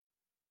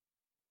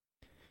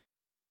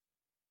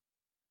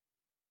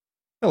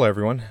Hello,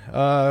 everyone.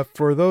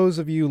 For those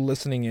of you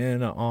listening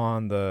in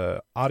on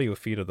the audio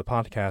feed of the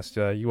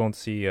podcast, you won't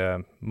see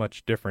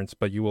much difference,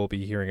 but you will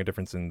be hearing a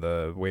difference in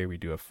the way we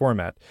do a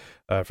format.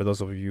 For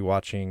those of you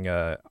watching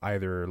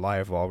either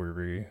live while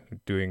we're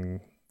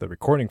doing the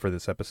recording for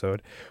this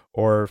episode,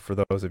 or for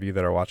those of you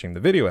that are watching the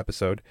video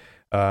episode,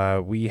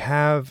 we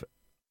have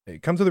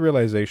come to the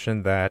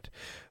realization that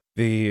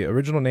the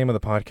original name of the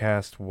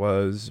podcast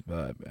was,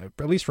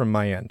 at least from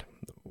my end,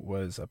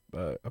 was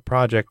a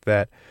project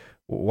that,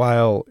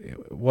 while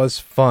it was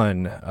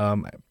fun,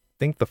 I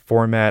think the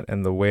format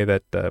and the way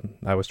that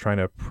I was trying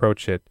to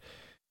approach it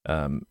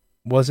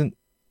wasn't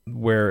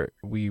where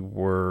we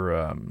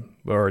were,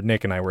 or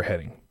Nick and I were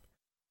heading.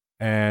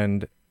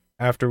 And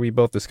after we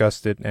both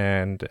discussed it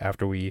and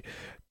after we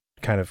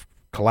kind of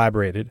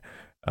collaborated,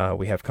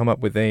 we have come up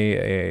with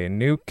a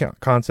new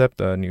concept,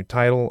 a new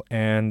title,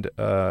 and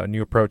a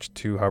new approach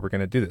to how we're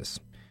going to do this.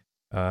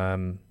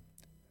 So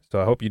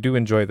I hope you do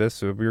enjoy this.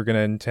 So we're going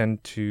to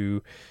intend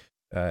to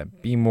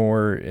be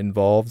more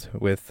involved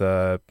with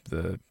the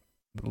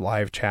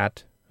live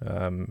chat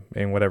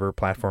in whatever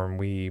platform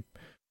we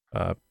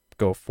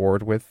go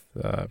forward with.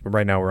 But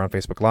right now we're on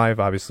Facebook Live.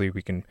 Obviously,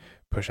 we can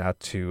push out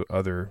to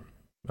other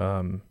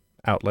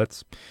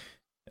outlets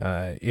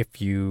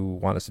if you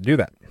want us to do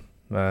that.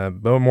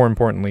 But more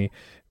importantly,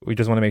 we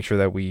just want to make sure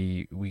that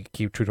we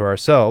keep true to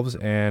ourselves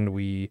and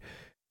we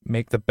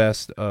make the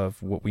best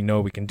of what we know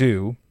we can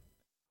do.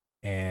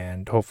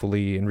 And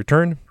hopefully, in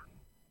return,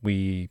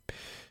 we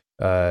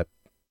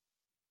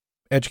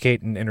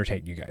educate and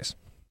entertain you guys.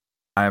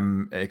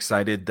 I'm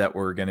excited that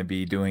we're going to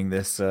be doing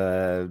this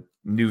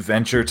new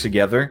venture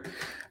together.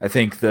 I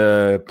think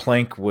the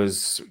plank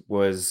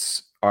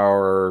was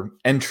our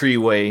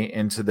entryway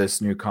into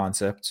this new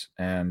concept,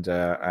 and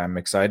I'm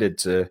excited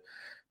to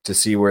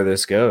see where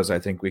this goes. I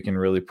think we can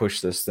really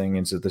push this thing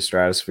into the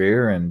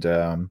stratosphere,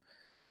 and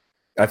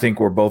I think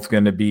we're both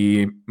going to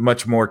be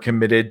much more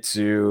committed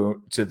to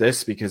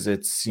this because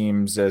it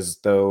seems as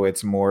though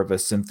it's more of a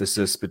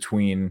synthesis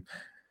between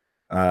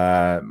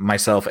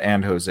myself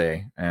and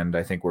Jose, and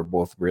I think we're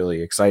both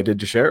really excited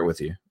to share it with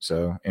you.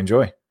 So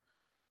enjoy.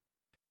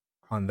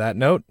 On that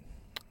note,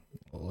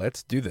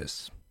 let's do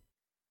this.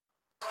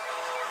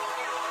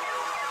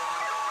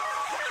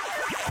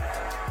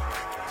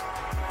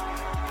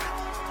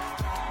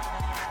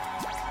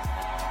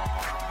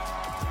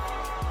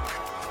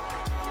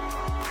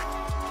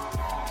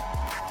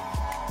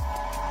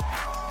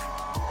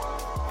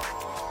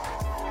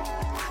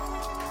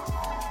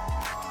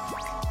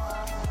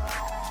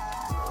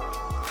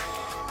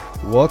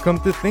 Welcome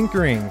to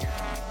INKERING.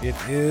 It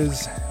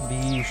is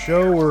the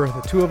show where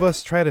the two of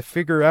us try to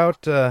figure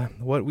out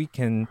what we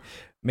can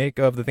make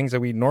of the things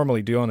that we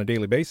normally do on a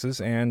daily basis,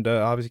 and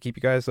obviously keep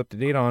you guys up to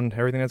date on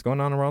everything that's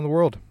going on around the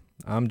world.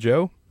 I'm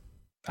Joe.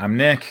 I'm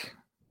Nick.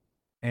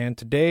 And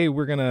today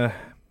we're going to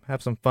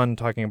have some fun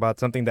talking about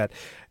something that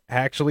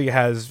actually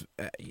has,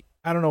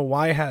 I don't know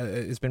why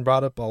it's been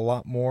brought up a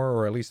lot more,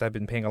 or at least I've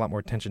been paying a lot more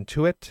attention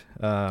to it.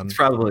 It's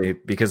probably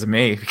because of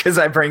me, because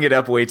I bring it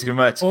up way too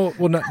much. Well,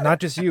 not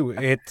just you.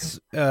 It's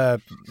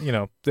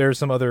there's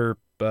some other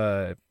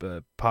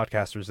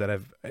podcasters that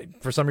have,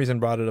 for some reason,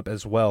 brought it up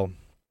as well.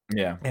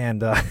 Yeah,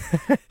 and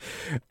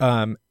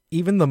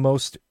even the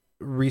most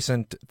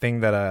recent thing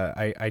that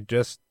I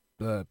just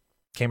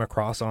came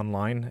across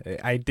online,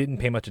 I didn't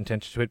pay much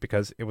attention to it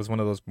because it was one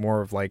of those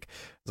more of like,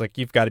 it's like,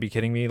 you've got to be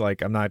kidding me.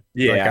 Like, I'm not,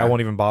 like, I won't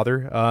even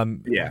bother.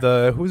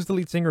 Who's the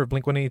lead singer of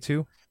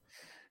Blink-182?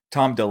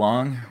 Tom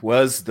DeLonge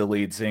was the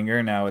lead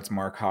singer. Now it's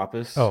Mark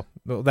Hoppus. Oh,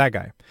 well, that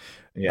guy.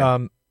 Yeah.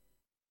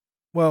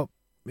 Well,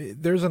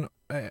 there's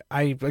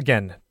I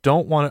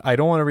don't want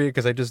to read it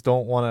because I just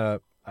don't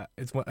want to.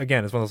 It's one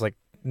of those, like,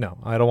 no,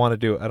 I don't want to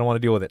do it. I don't want to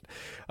deal with it.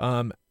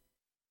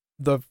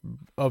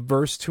 A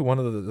verse to one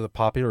of the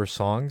popular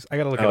songs, I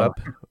gotta look it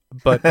up,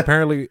 but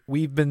apparently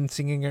we've been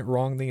singing it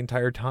wrong the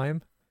entire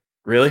time.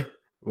 Really?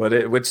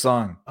 Which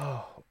song?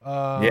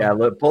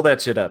 Pull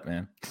that shit up,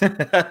 man.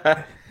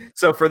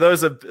 So for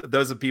those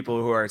of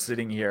people who are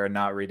sitting here and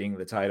not reading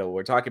the title,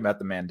 we're talking about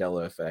the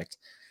Mandela effect.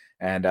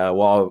 And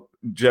while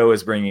Joe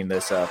is bringing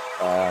this up,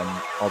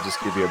 I'll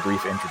just give you a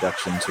brief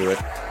introduction to it.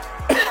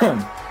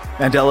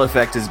 Mandela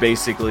effect is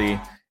basically,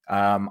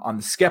 on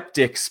the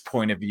skeptic's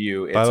point of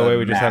view. By the way,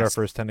 we just had our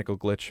first technical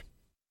glitch.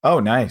 Oh,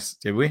 nice.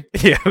 Did we?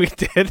 Yeah, we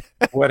did.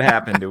 What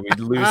happened? Did we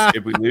lose?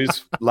 Did we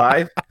lose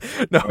live?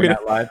 No, we're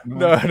not live.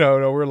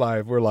 No, we're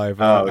live. We're live.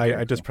 Okay.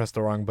 I just pressed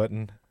the wrong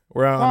button.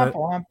 We're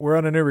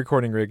on a new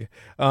recording rig.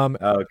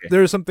 Okay.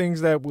 There are some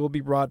things that will be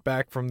brought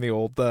back from the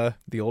old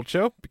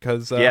show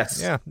because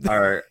yes, yeah,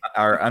 our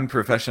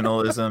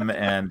unprofessionalism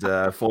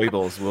and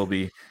foibles will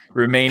be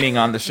remaining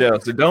on the show.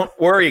 So don't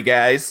worry,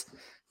 guys.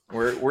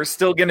 We're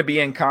still going to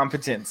be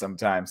incompetent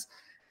sometimes.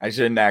 I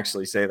shouldn't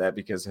actually say that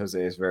because Jose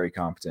is very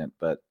competent,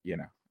 but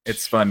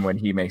it's fun when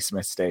he makes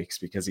mistakes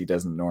because he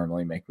doesn't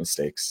normally make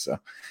mistakes. So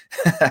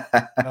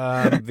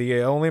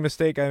the only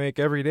mistake I make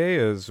every day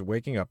is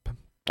waking up.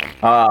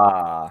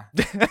 Yeah,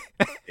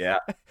 Yeah.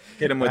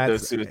 Hit him with That's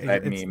those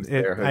suicide memes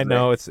there, I Jose.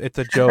 know it's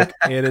a joke.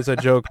 It is a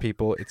joke,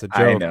 people. It's a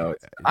I joke. know.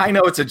 I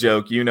know it's a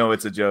joke. You know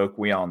it's a joke.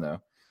 We all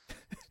know.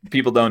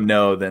 People don't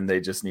know, then they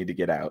just need to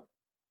get out.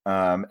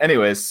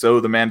 Anyways, so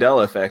the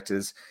Mandela effect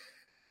is,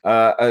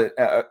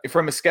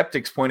 from a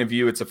skeptic's point of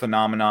view, it's a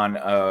phenomenon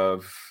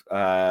of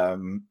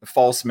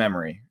false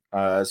memory.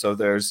 So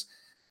there's,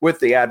 with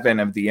the advent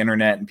of the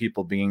internet and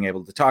people being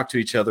able to talk to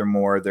each other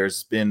more,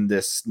 there's been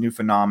this new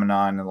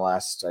phenomenon in the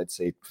last, I'd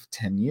say,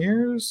 10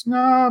 years?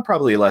 No,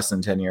 probably less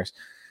than 10 years,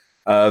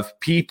 of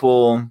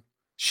people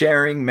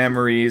sharing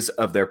memories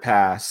of their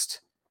past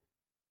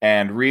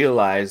and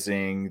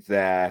realizing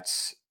that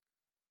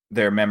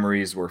their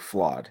memories were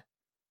flawed.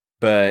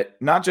 But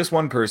not just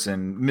one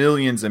person,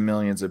 millions and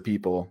millions of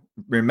people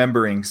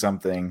remembering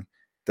something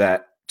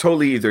that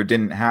totally either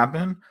didn't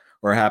happen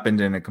or happened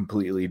in a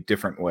completely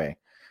different way.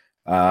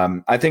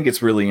 I think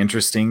it's really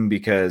interesting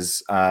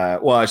because,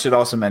 well, I should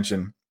also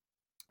mention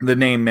the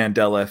name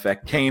Mandela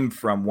effect came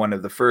from one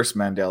of the first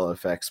Mandela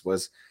effects.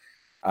 Was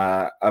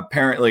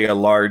apparently a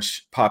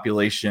large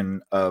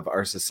population of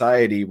our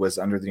society was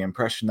under the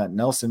impression that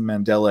Nelson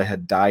Mandela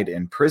had died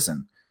in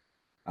prison.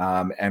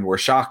 And were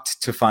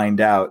shocked to find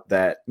out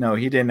that no,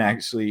 he didn't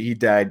actually. He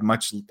died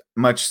much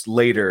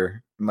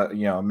later,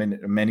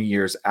 many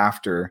years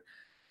after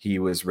he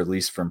was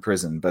released from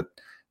prison. But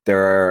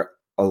there are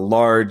a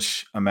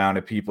large amount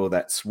of people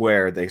that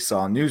swear they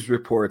saw news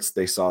reports,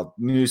 they saw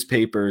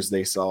newspapers,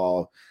 they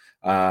saw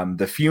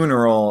the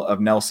funeral of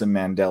Nelson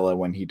Mandela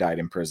when he died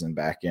in prison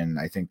back in,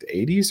 I think, the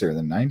 80s or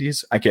the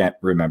 90s. I can't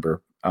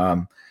remember.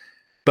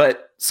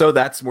 But so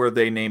that's where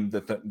they named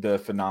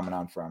the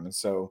phenomenon from. And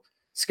so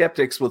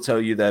skeptics will tell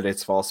you that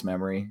it's false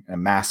memory, a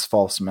mass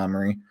false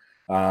memory.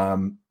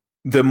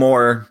 The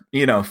more,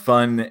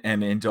 fun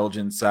and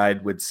indulgent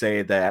side would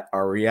say that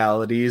our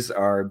realities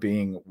are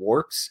being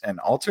warped and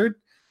altered.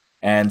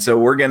 And so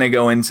we're going to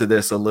go into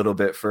this a little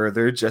bit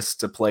further just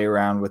to play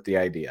around with the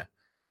idea.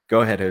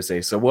 Go ahead,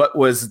 Jose. So what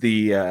was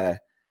the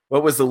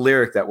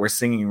lyric that we're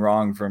singing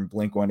wrong from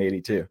Blink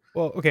 182?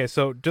 Well, okay,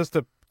 so just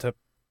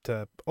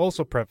to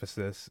also preface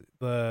this,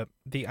 the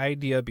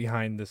idea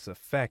behind this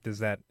effect is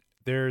that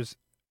there's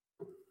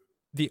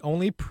the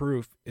only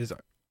proof is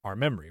our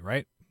memory,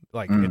 right?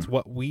 Like it's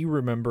what we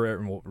remember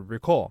and what we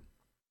recall.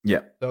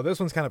 Yeah. So this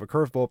one's kind of a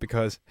curveball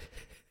because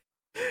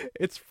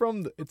it's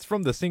from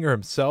the singer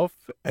himself,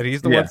 and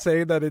he's the one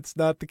saying that it's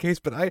not the case.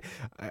 But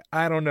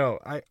I don't know.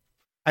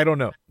 I don't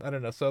know.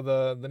 So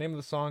the name of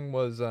the song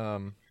was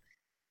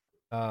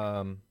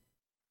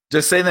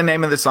Just say the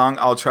name of the song.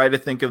 I'll try to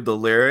think of the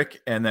lyric,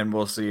 and then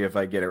we'll see if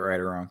I get it right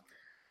or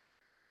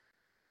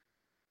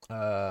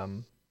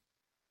wrong.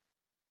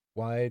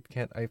 Why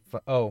can't I?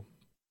 Oh,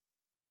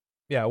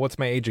 yeah. What's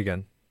my age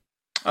again?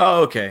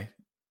 Oh, okay.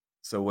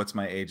 So what's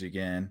my age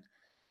again?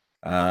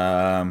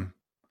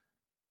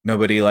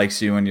 Nobody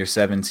likes you when you're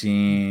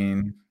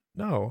 17.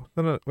 No.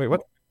 Wait,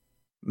 what?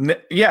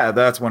 Yeah,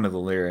 that's one of the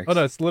lyrics. Oh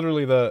no, it's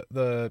literally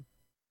the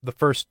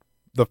first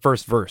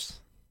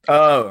verse.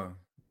 Oh,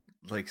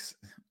 like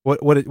what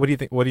do you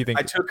think? What do you think?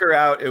 I took her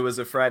out. It was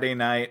a Friday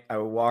night. I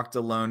walked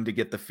alone to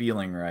get the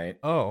feeling right.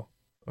 Oh,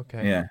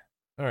 okay. Yeah.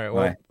 All right.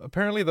 Well,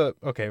 apparently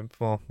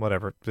well,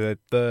 whatever. The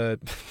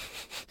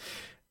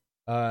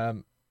a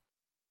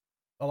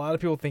lot of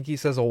people think he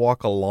says "I'll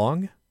walk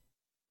along."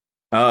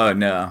 Oh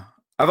no,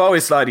 I've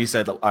always thought he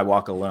said "I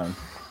walk alone."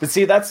 But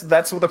see, that's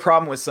the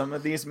problem with some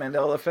of these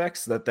Mandela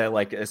effects, that they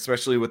like,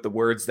 especially with the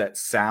words that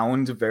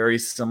sound very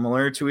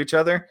similar to each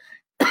other.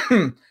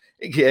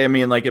 I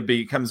mean, like, it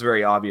becomes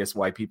very obvious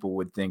why people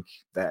would think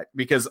that,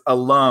 because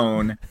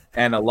alone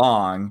and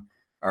along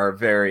are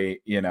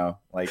very,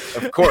 like,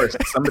 of course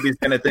somebody's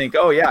going to think,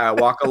 oh yeah, I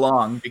walk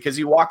along, because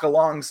you walk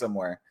along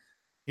somewhere.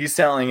 He's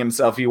telling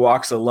himself he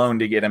walks alone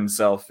to get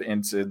himself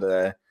into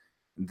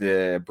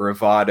the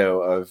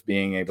bravado of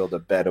being able to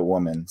bed a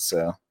woman.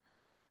 So,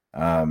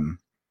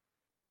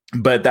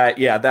 but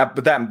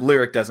that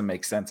lyric doesn't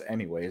make sense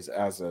anyways.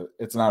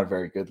 It's not a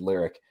very good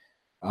lyric.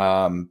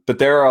 But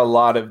there are a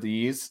lot of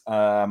these.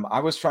 I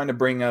was going to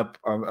bring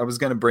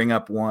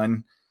up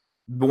one.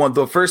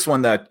 The first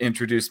one that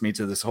introduced me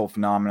to this whole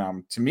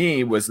phenomenon to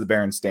me was the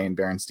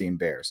Berenstain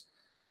Bears.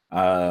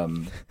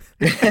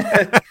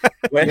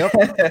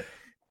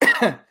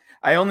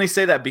 I only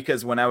say that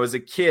because when I was a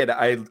kid,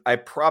 I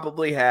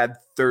probably had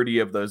 30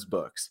 of those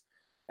books,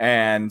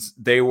 and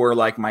they were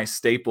like my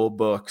staple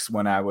books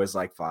when I was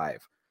like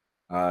 5.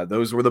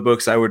 Those were the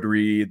books I would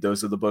read.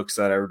 Those are the books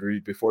that I would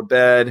read before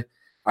bed.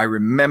 I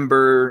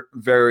remember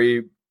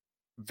very,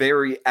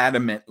 very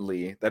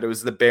adamantly that it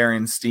was the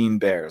Berenstain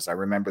Bears. I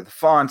remember the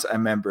font. I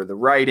remember the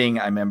writing.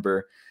 I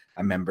remember.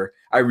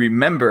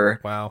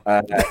 Wow.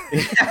 I'm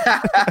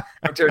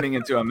turning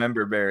into a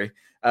member berry.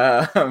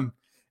 No,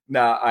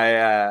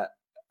 I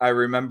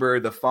remember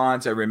the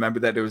font. I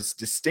remember that it was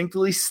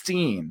distinctly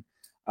Steen.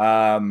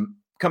 Come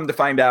to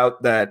find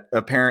out that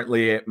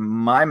apparently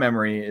my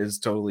memory is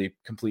totally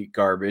complete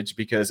garbage,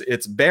 because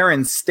it's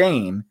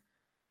Berenstain.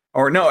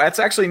 Or no, it's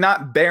actually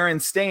not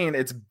Berenstain.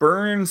 It's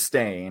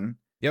Bernstein.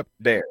 Yep.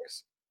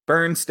 Bears.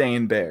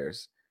 Bernstein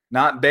Bears.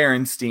 not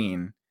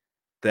Berenstein,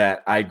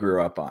 that I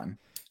grew up on.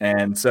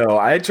 And so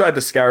I tried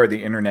to scour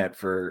the internet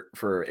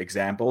for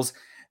examples.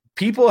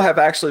 People have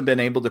actually been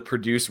able to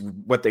produce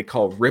what they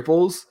call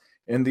ripples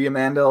in the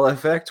Mandela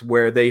effect,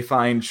 where they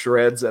find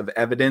shreds of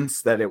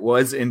evidence that it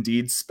was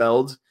indeed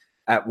spelled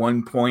at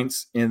one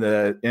point in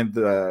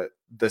the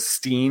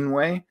Steen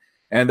way.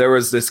 And there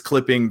was this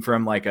clipping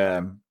from like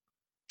a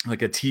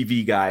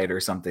TV guide or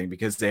something,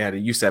 because they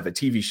used to have a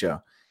TV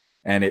show,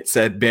 and it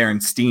said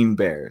Berenstein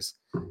Bears.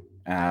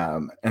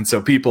 And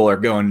so people are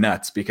going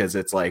nuts because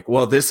it's like,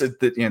 well, this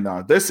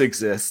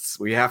exists.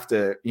 We have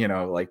to,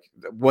 like,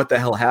 what the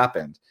hell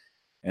happened?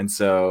 And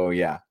so,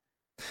 yeah,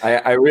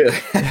 I really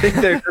I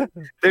think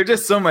they're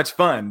just so much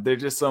fun. They're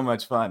just so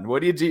much fun.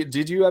 What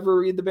did you ever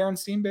read the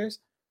Berenstein Bears?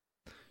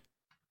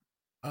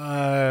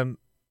 Probably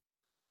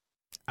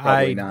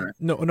not.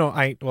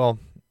 Well,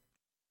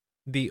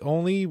 the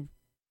only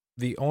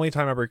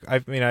time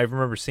I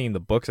remember seeing the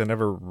books. I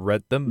never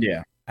read them.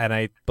 Yeah. And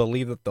I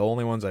believe that the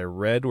only ones I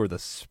read were the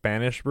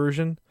Spanish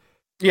version.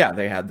 Yeah,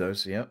 they had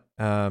those. Yep.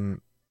 I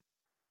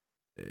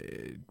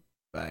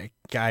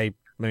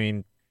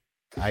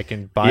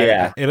can buy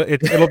it.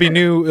 It'll be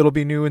new. It'll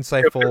be new,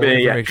 insightful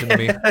information to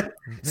me.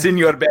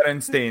 Senor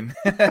Berenstein.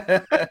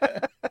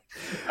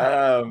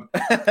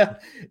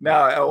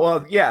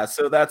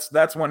 So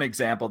that's one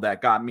example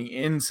that got me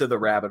into the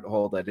rabbit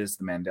hole that is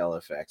the Mandela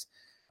effect.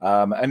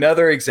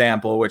 Another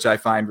example, which I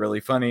find really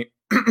funny,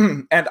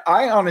 and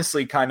I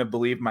honestly kind of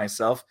believe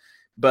myself,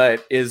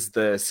 but is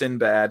the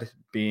Sinbad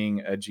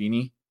being a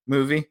genie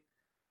movie.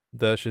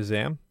 The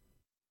Shazam?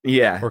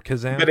 Yeah. Or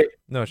Kazam?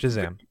 No,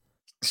 Shazam.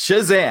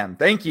 Shazam.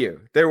 Thank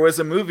you. There was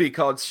a movie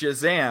called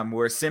Shazam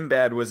where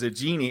Sinbad was a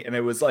genie, and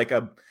it was like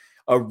a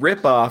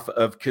ripoff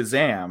of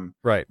Kazam,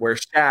 right? Where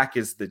Shaq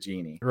is the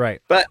genie, right?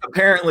 But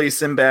apparently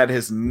Sinbad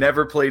has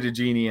never played a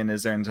genie in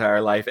his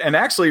entire life, and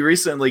actually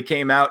recently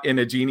came out in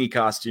a genie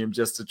costume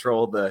just to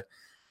troll the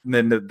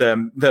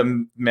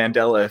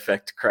Mandela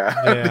effect crowd.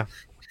 Yeah.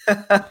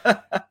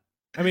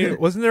 I mean,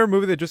 wasn't there a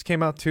movie that just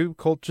came out too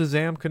called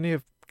Shazam? Couldn't he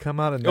have come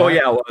out in that? Oh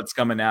yeah, well, it's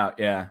coming out.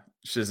 Yeah,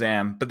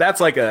 Shazam, but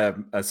that's like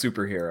a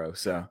superhero.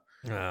 So.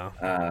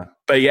 Oh.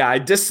 But yeah, I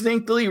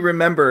distinctly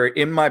remember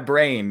in my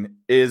brain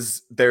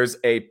there's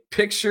a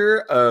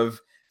picture of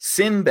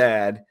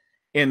Sinbad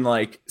in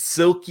like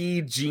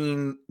silky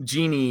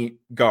genie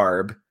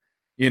garb,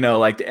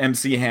 like the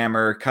MC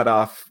Hammer cut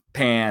off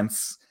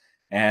pants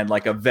and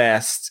like a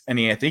vest, and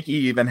I think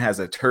he even has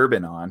a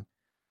turban on.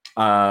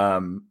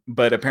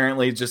 But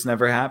apparently it just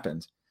never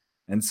happened.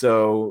 And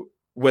so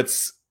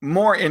what's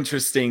more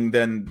interesting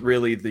than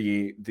really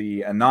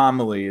the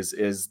anomalies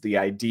is the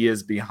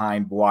ideas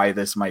behind why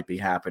this might be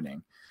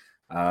happening.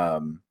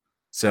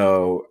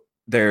 So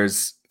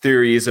there's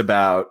theories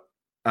about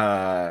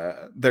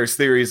CERN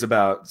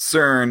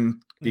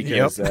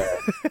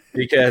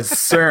because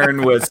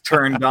CERN was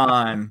turned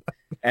on,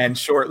 and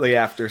shortly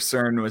after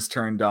CERN was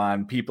turned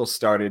on, people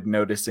started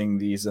noticing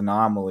these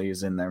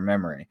anomalies in their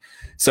memory.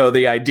 So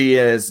the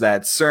idea is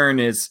that CERN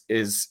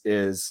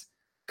is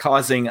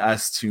causing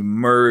us to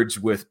merge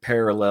with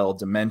parallel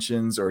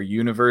dimensions or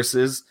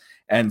universes.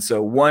 And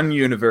so one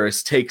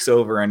universe takes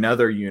over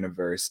another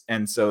universe.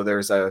 And so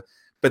there's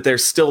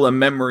still a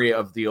memory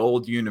of the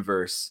old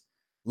universe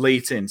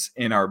latent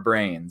in our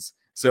brains.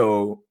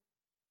 So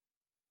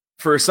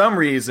for some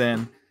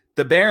reason,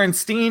 the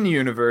Berenstein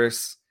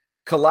universe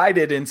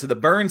collided into the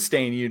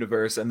Bernstein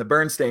universe, and the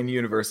Bernstein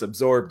universe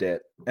absorbed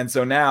it. And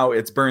so now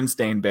it's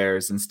Bernstein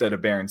Bears instead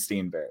of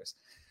Berenstein Bears.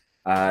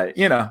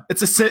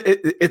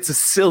 It's a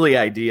silly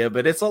idea,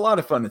 but it's a lot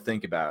of fun to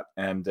think about.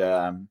 And,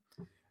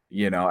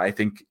 I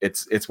think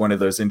it's one of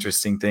those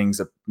interesting things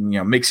that,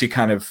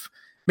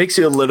 makes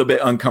you a little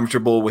bit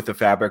uncomfortable with the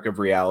fabric of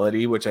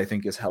reality, which I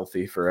think is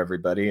healthy for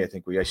everybody. I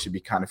think we should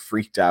be kind of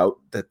freaked out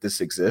that this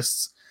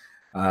exists.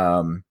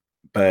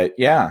 But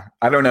yeah,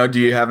 I don't know. Do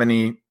you have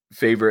any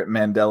favorite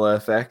Mandela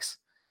effects?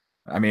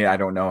 I mean, I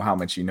don't know how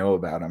much you know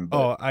about them.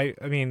 But...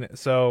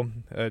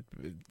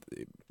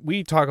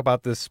 we talk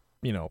about this,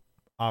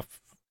 off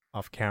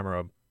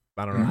camera.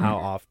 I don't know how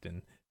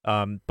often.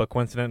 But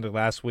coincidentally,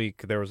 last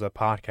week there was a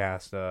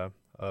podcast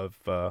of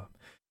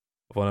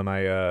one of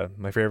my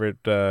favorite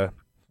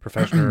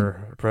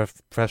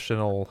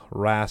professional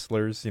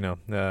wrestlers.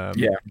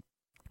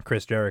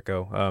 Chris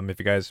Jericho. If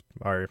you guys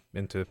are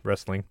into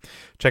wrestling,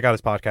 check out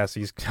his podcast.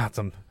 He's got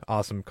some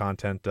awesome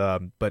content.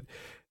 But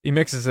he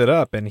mixes it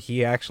up, and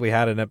he actually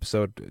had an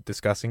episode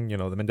discussing, the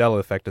Mandela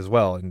effect as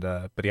well. And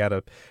but he had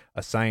a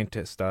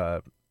scientist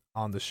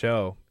on the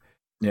show.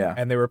 Yeah.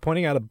 And they were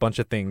pointing out a bunch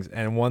of things,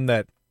 and one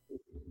that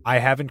I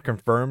haven't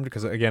confirmed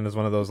because, again, is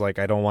one of those like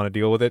I don't want to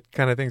deal with it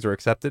kind of things or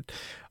accept it.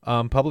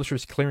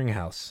 Publishers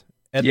Clearinghouse.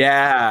 Ed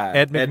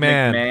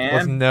McMahon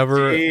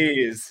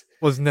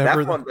was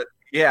never.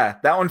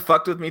 That one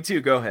fucked with me too.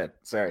 Go ahead.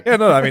 Sorry. Yeah,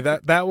 no, I mean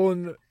that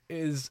one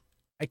is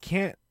I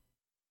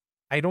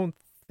don't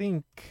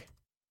think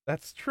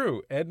that's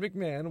true. Ed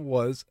McMahon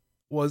was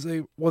was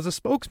a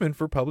spokesman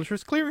for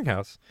Publishers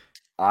Clearinghouse.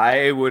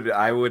 I would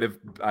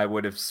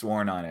have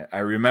sworn on it. I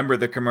remember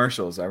the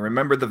commercials. I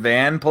remember the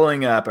van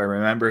pulling up. I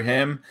remember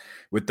him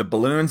with the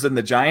balloons and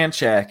the giant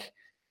check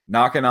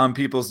knocking on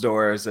people's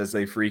doors as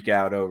they freak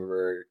out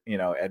over,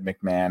 Ed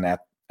McMahon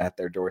at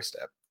their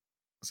doorstep.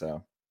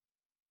 So,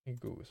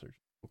 Google search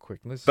real quick.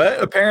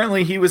 but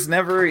apparently he was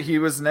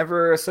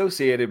never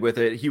associated with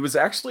it. He was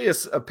actually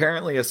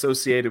apparently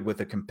associated with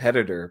a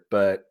competitor,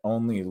 but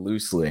only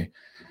loosely.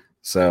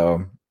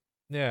 So,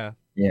 yeah.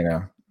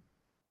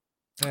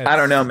 I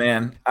don't know,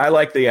 man. I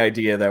like the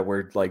idea that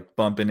we're like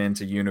bumping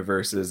into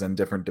universes and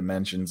different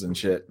dimensions and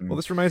shit. Well,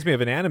 this reminds me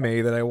of an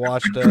anime that I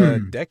watched a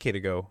decade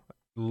ago.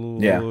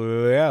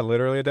 Yeah,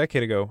 literally a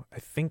decade ago. I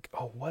think.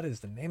 Oh, what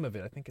is the name of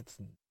it? I think it's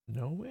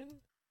Noin.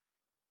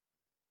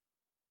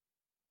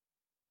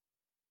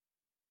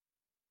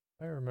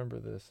 I remember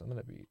this. I'm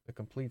gonna be a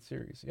complete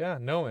series. Yeah,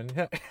 Noin.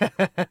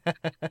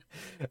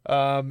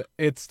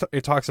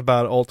 It talks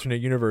about alternate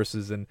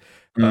universes and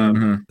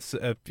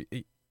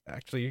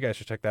actually, you guys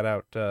should check that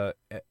out.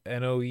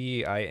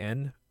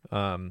 Noein.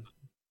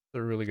 It's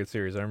a really good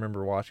series. I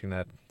remember watching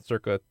that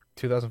circa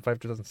 2005,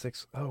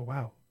 2006. Oh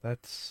wow,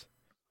 that's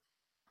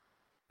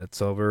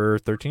over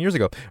 13 years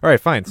ago. All right,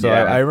 fine. So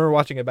I remember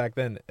watching it back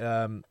then.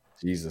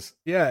 Jesus.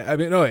 Yeah, I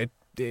mean, no, it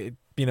the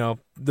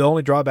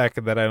only drawback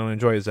that I don't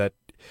enjoy is that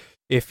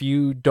if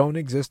you don't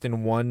exist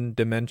in one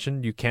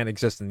dimension, you can't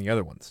exist in the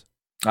other ones.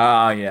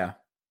 Yeah.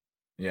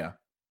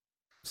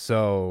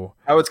 So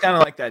it's kind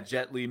of like that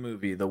Jet Li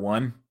movie, The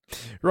One.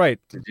 Right.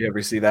 Did you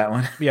ever see that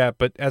one? Yeah,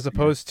 but as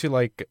opposed to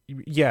like,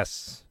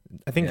 yes,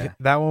 I think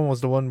that one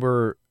was the one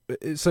where,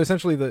 so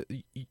essentially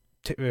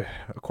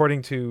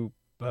according to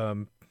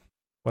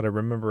what I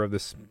remember of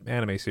this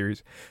anime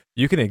series,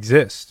 you can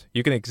exist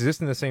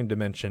in the same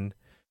dimension,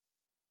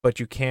 but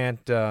you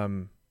can't, I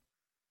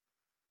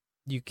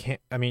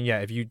mean, yeah,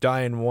 if you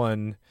die in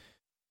one,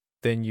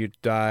 then you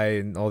die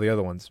in all the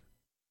other ones.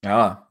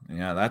 Oh,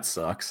 yeah, that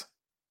sucks.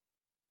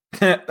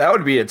 That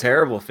would be a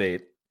terrible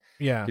fate.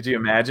 Yeah. Could you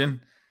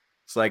imagine?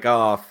 It's like,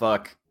 oh,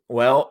 fuck.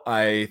 Well,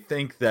 I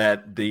think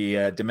that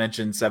the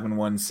dimension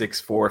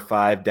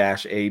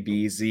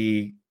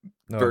 71645-ABZ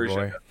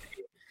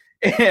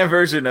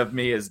version of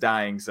me is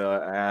dying, so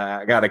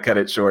I got to cut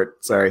it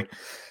short. Sorry.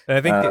 And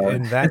I think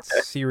in that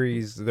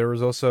series, there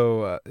was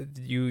also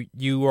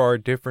you are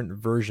different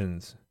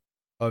versions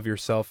of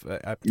yourself.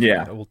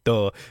 Well,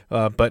 duh.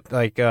 But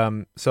like,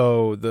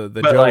 so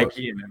but like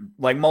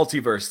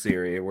multiverse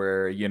theory,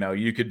 where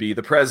you could be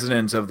the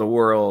president of the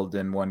world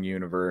in one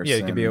universe. Yeah,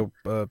 you could be a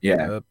or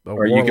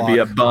warlock. You could be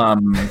a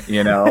bum,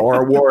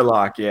 or a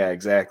warlock. Yeah,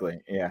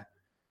 exactly. Yeah.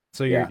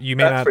 So you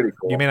may not cool.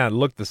 You may not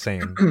look the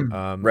same,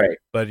 right?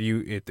 But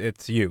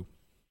it's you.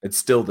 It's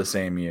still the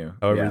same you.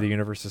 However, the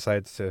universe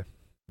decides to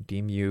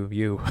deem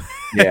you.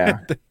 Yeah.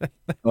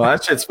 Well,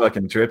 that shit's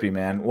fucking trippy,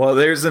 man. Well,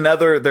 there's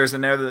another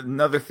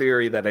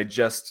theory that I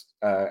just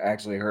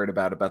actually heard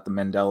about the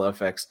Mandela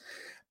effects.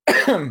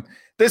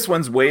 This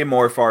one's way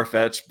more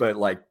far-fetched, but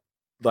like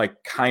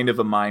kind of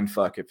a mind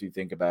fuck if you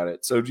think about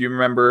it. So do you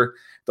remember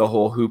the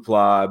whole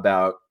hoopla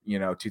about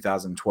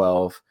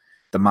 2012,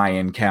 the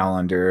Mayan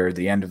calendar,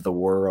 the end of the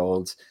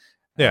world?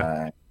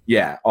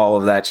 Yeah, all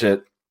of that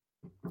shit.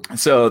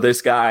 So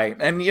this guy,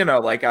 and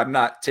I'm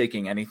not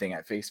taking anything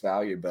at face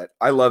value, but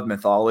I love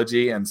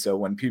mythology, and so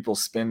when people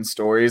spin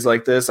stories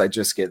like this, I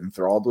just get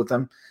enthralled with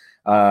them.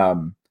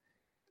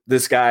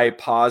 This guy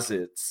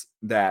posits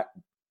that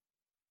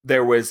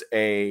there was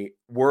a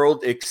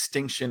world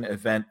extinction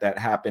event that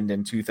happened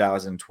in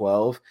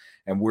 2012,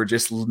 and we're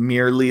just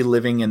merely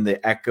living in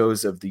the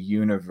echoes of the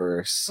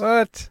universe.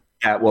 What?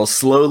 That will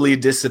slowly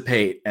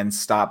dissipate and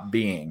stop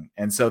being.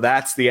 And so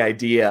that's the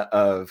idea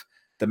of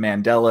the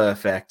Mandela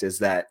effect, is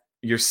that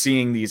you're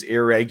seeing these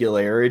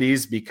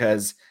irregularities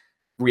because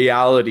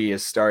reality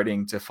is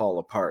starting to fall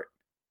apart.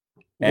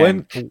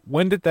 When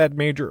did that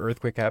major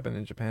earthquake happen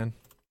in Japan?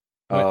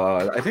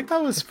 I think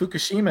that was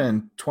Fukushima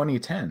in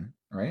 2010,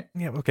 right?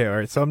 Yeah. Okay. All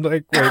right. So I'm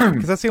like,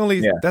 because that's the only.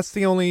 Yeah. That's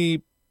the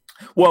only.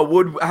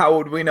 Well, how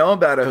would we know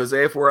about it,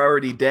 Jose, if we're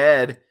already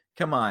dead?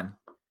 Come on.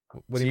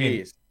 What do you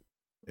mean?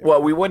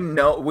 Well, we wouldn't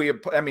know. I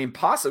would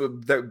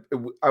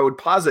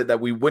posit that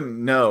we wouldn't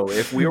know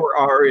if we were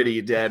already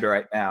dead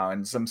right now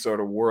in some sort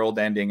of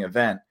world-ending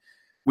event.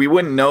 We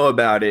wouldn't know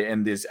about it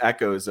in these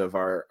echoes of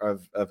our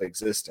of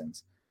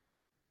existence.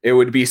 It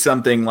would be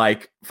something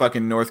like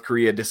fucking North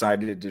Korea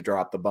decided to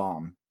drop the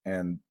bomb,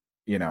 and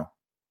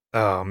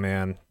Oh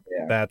man,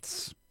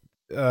 that's.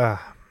 Well,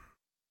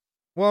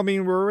 I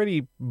mean, we're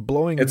already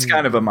blowing. It's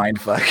kind of a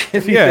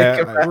mindfuck.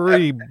 We're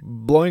already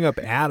blowing up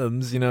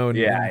atoms, And,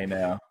 I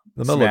know.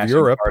 The middle of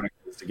Europe,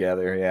 particles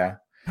together. Yeah.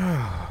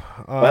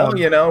 Well,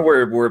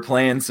 we're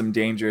playing some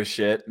dangerous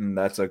shit, and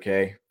that's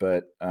okay.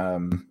 But I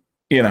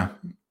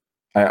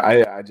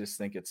just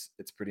think it's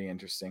pretty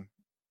interesting.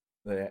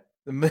 The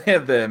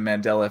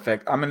Mandela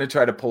effect. I'm gonna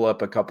try to pull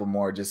up a couple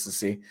more just to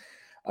see.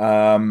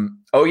 So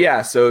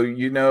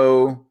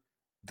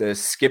the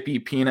Skippy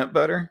peanut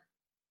butter.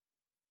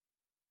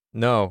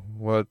 No.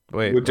 What?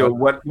 Wait.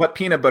 What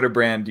peanut butter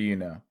brand do you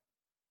know?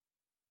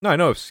 No, I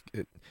know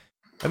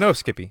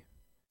Skippy.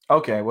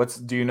 Okay,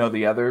 do you know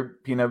the other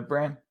peanut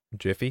brand?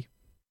 Jiffy.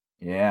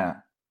 Yeah.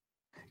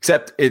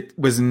 Except it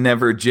was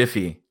never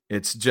Jiffy.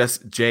 It's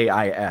just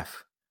JIF.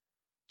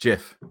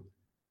 Jif.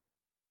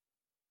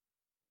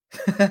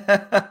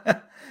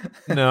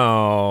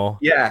 No.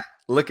 Yeah,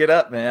 look it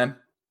up, man.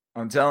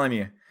 I'm telling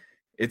you.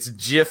 It's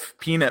Jif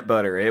peanut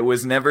butter. It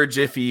was never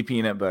Jiffy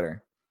peanut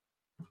butter.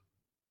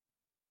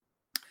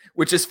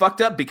 Which is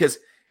fucked up because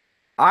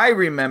I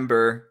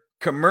remember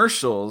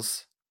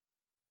commercials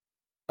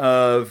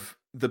of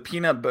the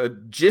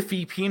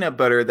Jiffy peanut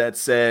butter that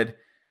said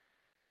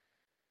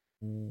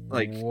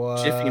like Jiffy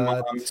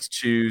What? moms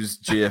choose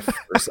Jif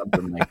or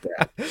something like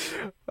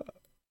that.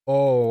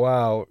 Oh,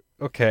 wow.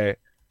 Okay.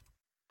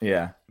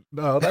 Yeah.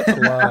 No, that's a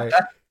lie.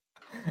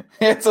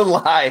 It's a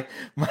lie.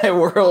 My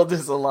world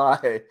is a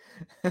lie.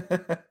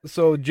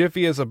 So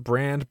Jiffy is a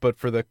brand, but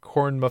for the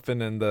corn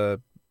muffin and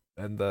the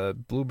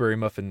blueberry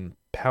muffin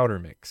powder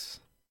mix,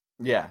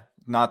 Yeah,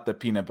 not the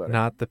peanut butter.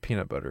 not the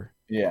peanut butter.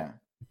 Yeah.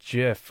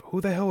 Jif.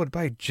 Who the hell would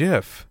buy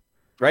Jif?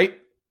 Right?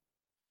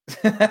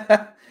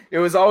 It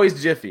was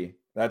always Jiffy.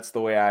 That's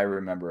the way I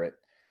remember it.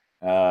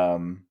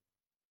 Um,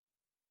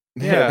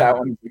 yeah, Yeah. that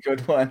one's a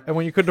good one. And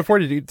when you couldn't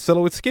afford it, you'd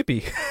settle with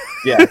Skippy.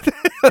 Yeah, That's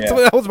yeah.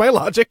 what, that was my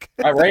logic.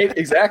 All right,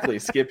 exactly.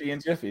 Skippy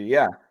and Jiffy.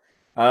 Yeah.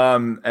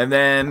 And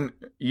then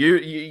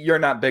you're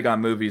not big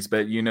on movies,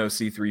 but you know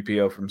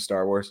C-3PO from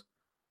Star Wars.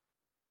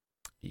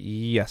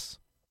 Yes.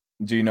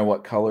 Do you know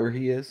what color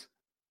he is?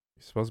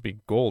 He's supposed to be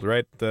gold,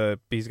 right?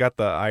 He's got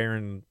the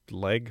iron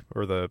leg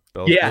or the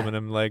Yeah,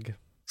 aluminum leg.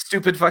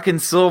 stupid fucking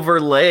silver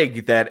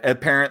leg that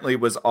apparently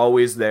was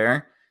always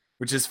there,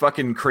 which is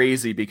fucking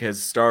crazy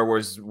because Star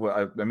Wars.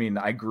 I mean,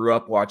 I grew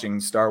up watching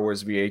Star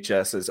Wars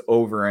VHSs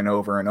over and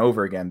over and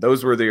over again.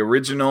 Those were the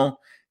original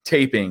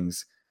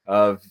tapings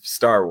of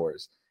Star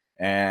Wars,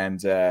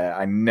 and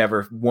I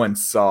never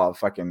once saw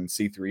fucking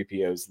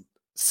C-3PO's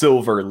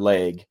silver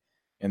leg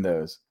in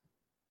those.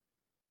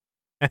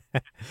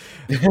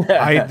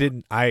 I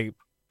didn't.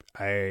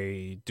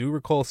 I do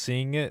recall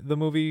seeing it. The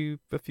movie,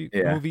 a few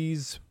Yeah,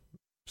 movies,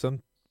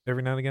 some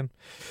every now and again.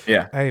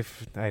 yeah.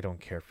 I don't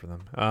care for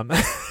them.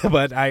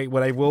 But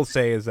what I will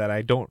say is that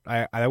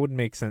I wouldn't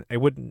make sense. It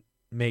wouldn't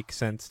make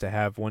sense to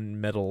have one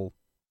metal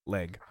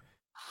leg,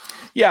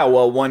 Yeah,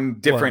 well, one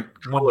different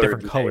one colored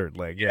different leg. colored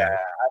leg. Yeah, Yeah,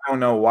 I don't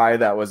know why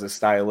that was a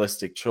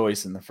stylistic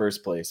choice in the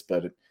first place,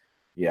 but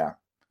yeah.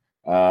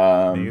 maybe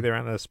Um, they're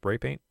on a spray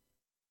paint.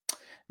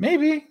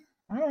 maybe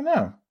I don't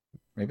know.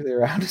 Maybe they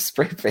were out of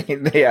spray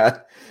paint. Yeah,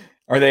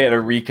 or they had to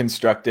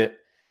reconstruct it.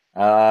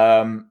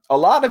 A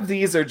lot of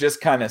these are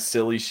just kind of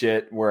silly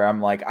shit where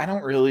I'm like, I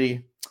don't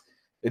really.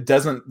 It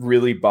doesn't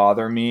really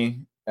bother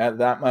me at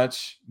that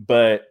much,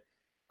 but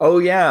oh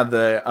yeah,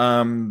 the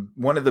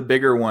one of the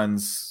bigger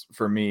ones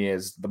for me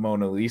is the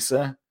Mona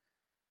Lisa.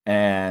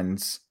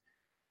 And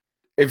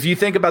if you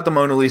think about the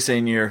Mona Lisa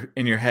in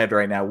your head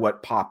right now,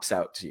 what pops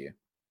out to you?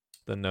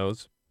 The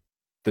nose,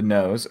 The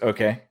nose,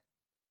 okay.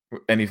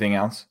 Anything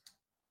else?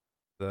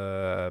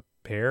 the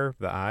hair,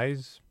 the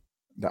eyes.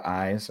 The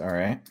eyes, all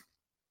right.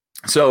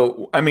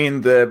 So, I mean,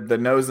 the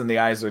nose and the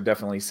eyes are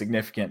definitely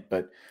significant,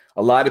 but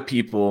a lot of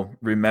people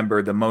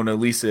remember the Mona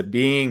Lisa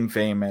being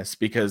famous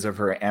because of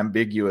her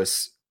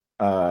ambiguous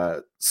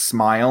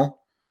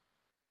smile,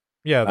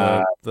 Yeah,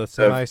 uh, the the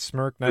semi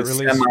smirk, the not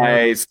really a smirk.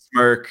 semi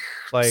smirk,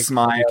 Like you can't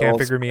smile,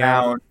 figure me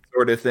out. frown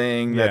sort of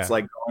thing that's Yeah,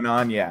 like going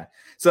on. Yeah.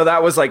 So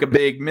that was like a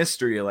big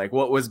mystery, like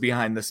what was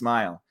behind the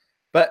smile.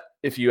 But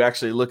if you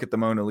actually look at the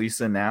Mona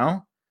Lisa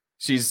now,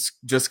 she's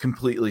just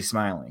completely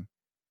smiling.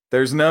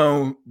 There's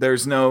no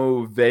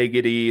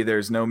vaguity,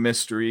 there's no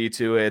mystery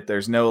to it.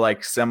 There's no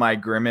like semi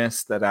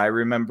grimace that I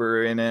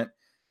remember in it.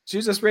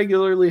 She's just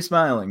regularly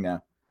smiling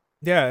now.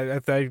 yeah.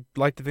 I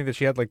like to think that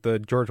she had like the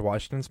George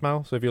Washington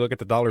smile. So if you look at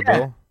the dollar Yeah,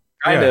 bill,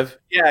 kind yeah, of.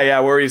 Yeah, yeah,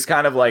 where he's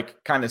kind of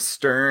like kind of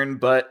stern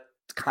but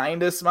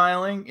kind of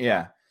smiling.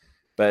 Yeah.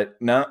 But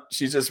no,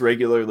 she's just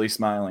regularly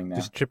smiling now.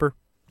 just chipper.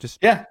 Just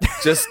Yeah,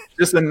 just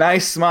a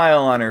nice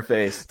smile on her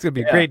face. it's gonna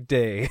be a Yeah. great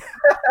day.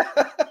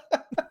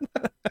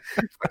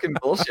 Fucking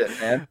bullshit,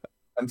 man.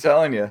 I'm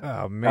telling you.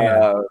 Oh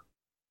man.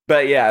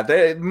 But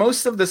yeah,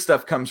 most of the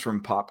stuff comes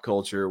from pop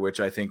culture, which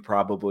I think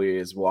probably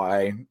is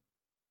why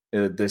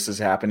this is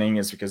happening,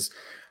 is because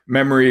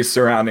memories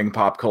surrounding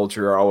pop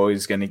culture are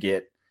always going to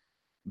get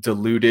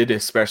diluted,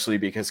 especially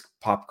because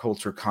pop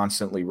culture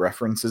constantly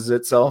references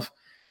itself.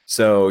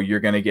 So you're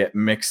going to get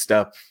mixed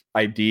up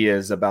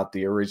ideas about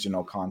the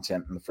original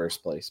content in the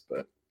first place.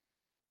 But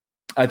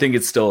I think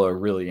it's still a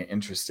really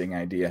interesting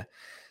idea.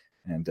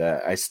 And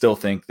I still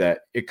think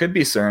that it could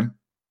be CERN.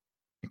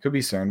 It could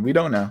be CERN. We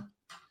don't know.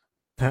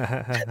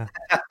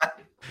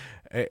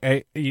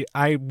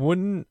 I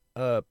wouldn't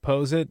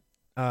pose it.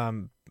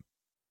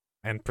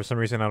 And for some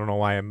reason I don't know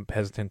why I'm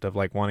hesitant of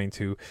like wanting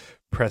to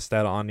press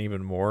that on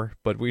even more.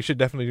 But we should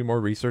definitely do more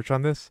research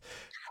on this.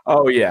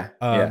 Oh yeah,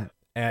 yeah,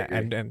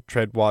 And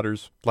tread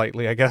waters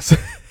lightly, I guess.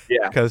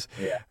 yeah, Because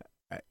yeah.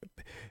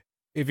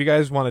 if you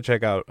guys want to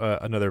check out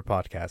another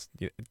podcast,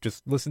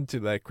 just listen to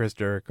that Chris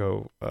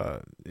Jericho,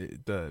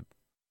 the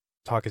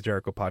Talk is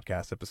Jericho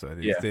podcast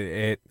episode.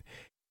 Yeah.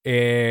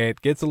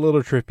 It gets a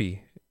little trippy,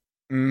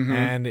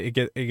 and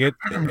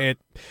it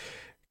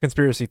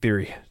conspiracy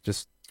theory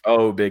just.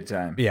 Oh, big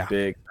time. Yeah.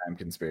 Big time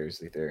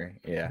conspiracy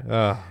theory.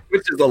 Yeah.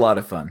 Which is a lot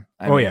of fun.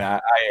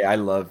 I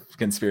love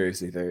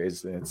conspiracy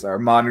theories. It's our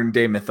modern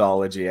day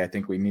mythology. I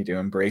think we need to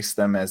embrace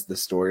them as the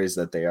stories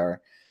that they are.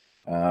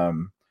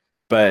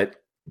 But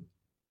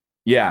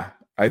yeah,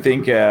 I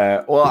think,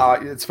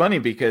 it's funny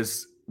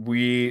because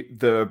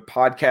the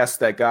podcast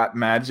that got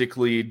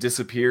magically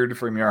disappeared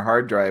from your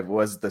hard drive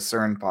was the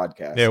CERN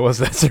podcast. Yeah, it was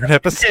that CERN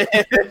episode.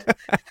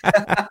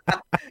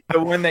 The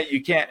one that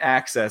you can't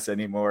access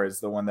anymore is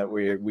the one that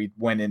we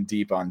went in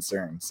deep on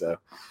CERN. So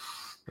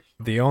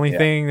the only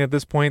thing at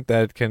this point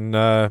that can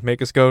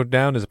make us go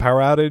down is a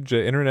power outage,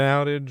 internet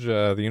outage,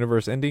 the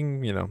universe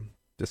ending,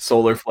 just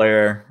solar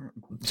flare,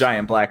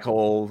 giant black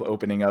hole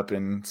opening up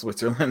in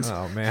Switzerland.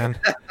 Oh man.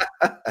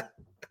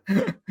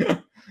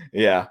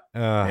 Yeah.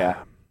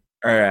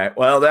 All right.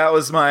 Well, that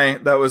was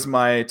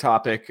my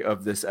topic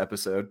of this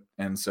episode,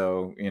 and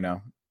so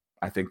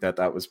I think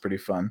that was pretty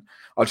fun.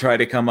 I'll try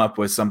to come up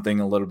with something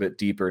a little bit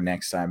deeper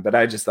next time, but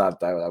I just thought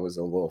that was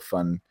a little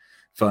fun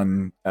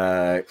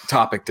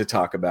topic to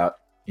talk about,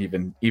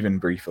 even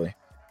briefly.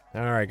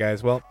 All right,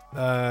 guys. Well,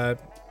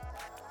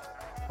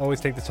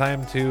 always take the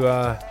time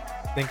to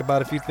think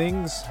about a few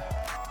things,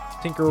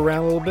 tinker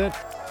around a little bit,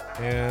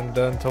 and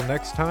until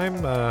next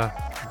time,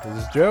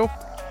 this is Joe.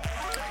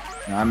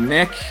 I'm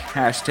Nick.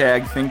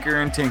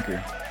 #Thinker and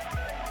Tinker.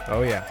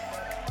 Oh yeah.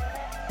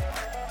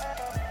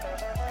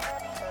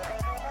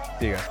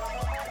 See you guys.